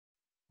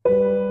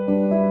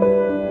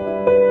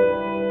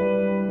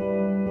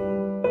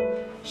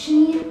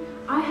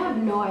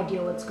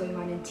idea what's going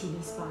on in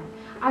TB spine.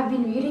 I've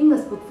been reading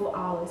this book for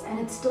hours and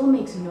it still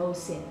makes no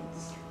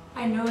sense.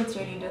 I know it's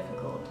really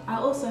difficult. I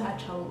also had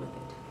trouble with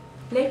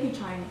it. Let me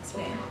try and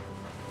explain.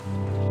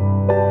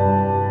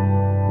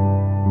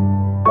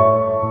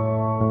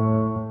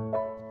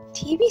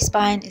 TB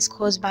spine is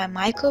caused by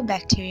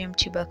Mycobacterium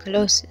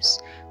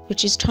tuberculosis,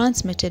 which is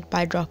transmitted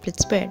by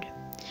droplet spread.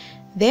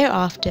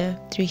 Thereafter,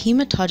 through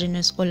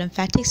hematogenous or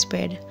lymphatic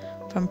spread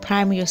from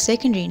primary or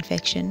secondary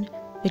infection,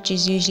 which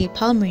is usually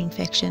pulmonary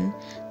infection,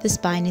 the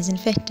spine is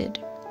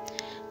infected.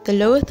 The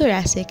lower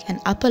thoracic and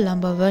upper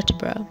lumbar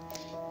vertebra,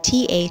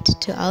 T8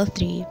 to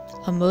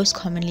L3, are most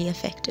commonly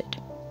affected.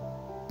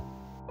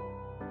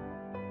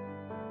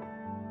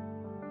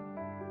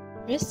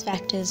 Risk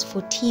factors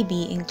for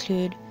TB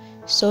include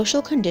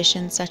social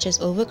conditions such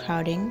as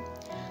overcrowding,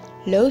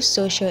 low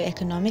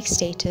socioeconomic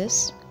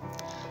status,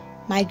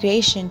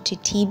 migration to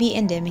TB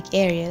endemic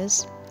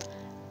areas,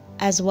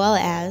 as well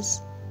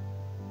as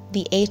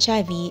the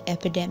HIV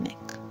epidemic.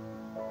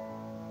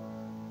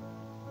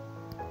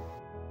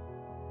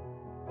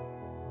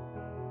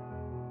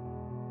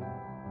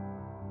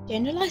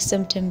 Generalized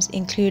symptoms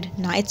include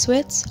night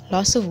sweats,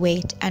 loss of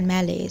weight, and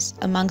malaise,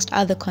 amongst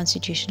other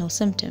constitutional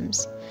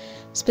symptoms.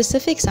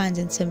 Specific signs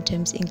and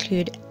symptoms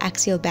include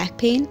axial back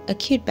pain,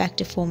 acute back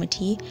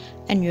deformity,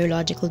 and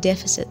neurological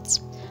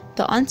deficits.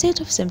 The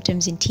onset of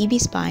symptoms in TB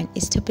spine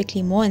is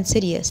typically more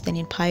insidious than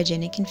in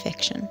pyogenic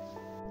infection.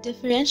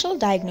 Differential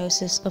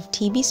diagnosis of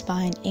TB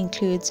spine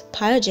includes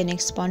pyogenic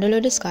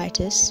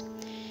spondylolischitis,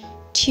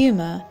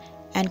 tumor,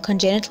 and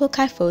congenital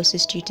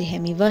kyphosis due to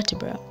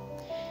hemivertebra.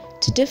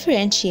 To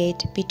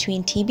differentiate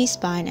between TB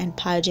spine and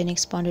pyogenic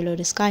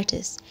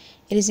spondylolischitis,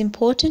 it is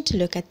important to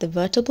look at the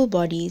vertebral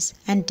bodies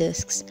and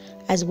discs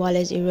as well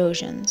as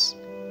erosions.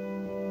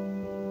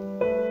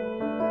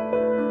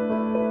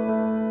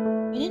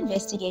 When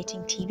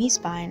investigating TB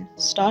spine,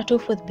 start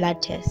off with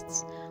blood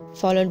tests,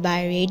 followed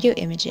by radio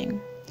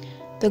imaging.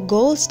 The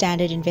gold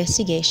standard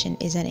investigation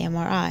is an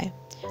MRI,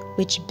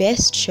 which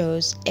best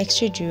shows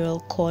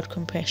extradural cord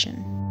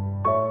compression.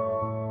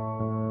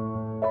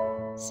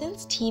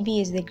 Since TB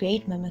is the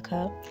great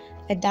mimicker,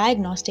 a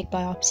diagnostic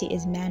biopsy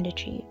is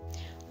mandatory,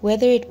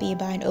 whether it be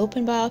by an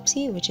open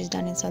biopsy, which is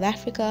done in South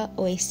Africa,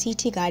 or a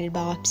CT-guided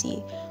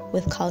biopsy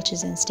with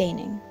cultures and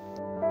staining.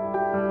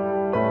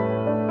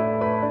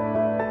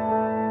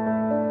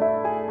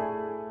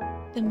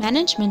 The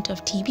management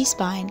of TB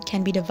spine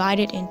can be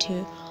divided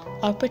into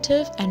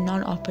operative and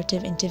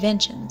non-operative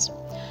interventions.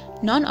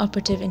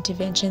 Non-operative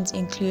interventions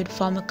include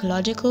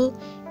pharmacological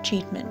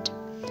treatment,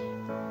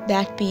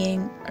 that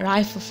being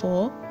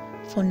Rifampicin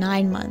for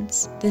 9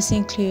 months. This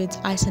includes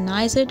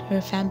isoniazid,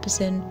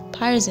 rifampicin,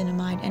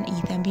 pyrazinamide, and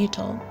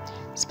ethambutol.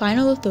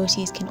 Spinal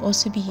orthoses can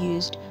also be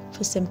used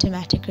for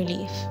symptomatic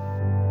relief.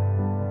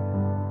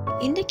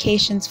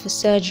 Indications for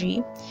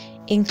surgery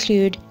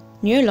include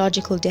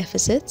neurological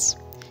deficits,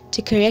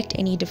 to correct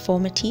any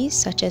deformities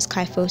such as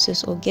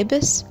kyphosis or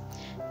gibbous,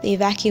 the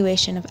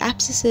evacuation of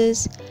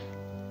abscesses,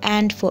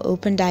 and for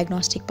open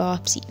diagnostic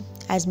biopsy,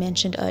 as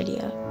mentioned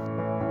earlier.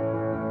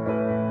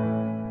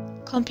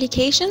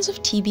 Complications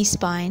of TB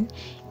spine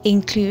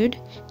include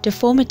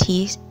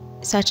deformities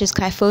such as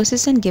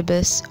kyphosis and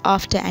gibbous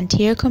after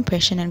anterior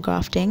compression and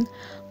grafting,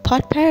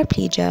 pot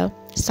paraplegia,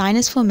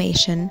 sinus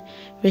formation,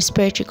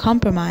 respiratory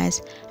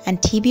compromise, and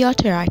TB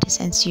arteritis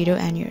and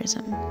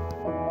pseudoaneurysm.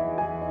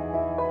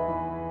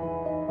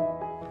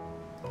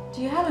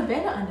 Do you have a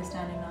better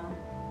understanding now?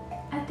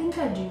 I think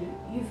I do.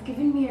 You've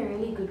given me a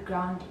really good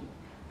grounding,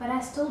 but I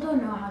still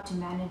don't know how to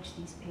manage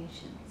these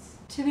patients.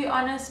 To be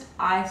honest,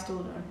 I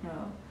still don't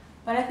know.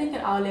 But I think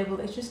at our level,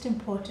 it's just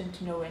important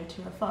to know when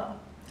to refer.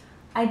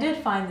 I did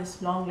find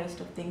this long list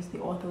of things the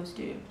orthos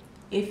do,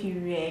 if you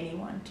really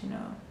want to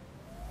know.